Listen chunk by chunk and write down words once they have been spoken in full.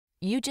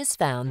You just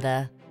found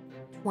the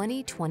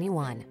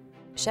 2021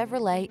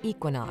 Chevrolet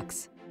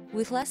Equinox.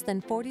 With less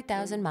than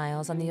 40,000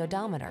 miles on the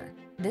odometer,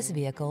 this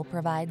vehicle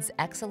provides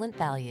excellent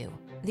value.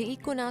 The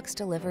Equinox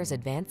delivers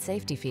advanced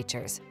safety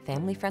features,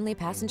 family-friendly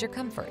passenger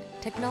comfort,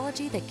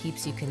 technology that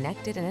keeps you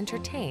connected and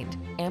entertained,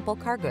 ample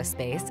cargo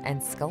space,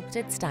 and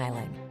sculpted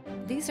styling.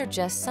 These are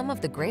just some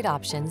of the great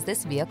options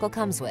this vehicle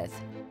comes with: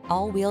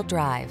 all-wheel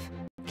drive,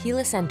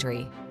 keyless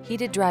entry,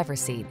 heated driver's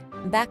seat,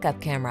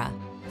 backup camera,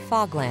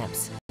 fog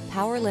lamps,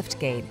 power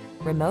liftgate,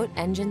 remote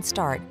engine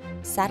start,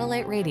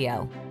 satellite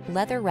radio,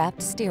 leather-wrapped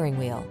steering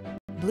wheel,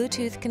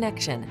 Bluetooth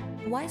connection.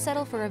 Why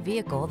settle for a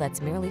vehicle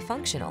that's merely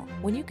functional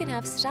when you can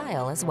have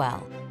style as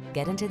well?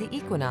 Get into the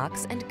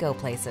Equinox and go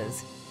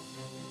places.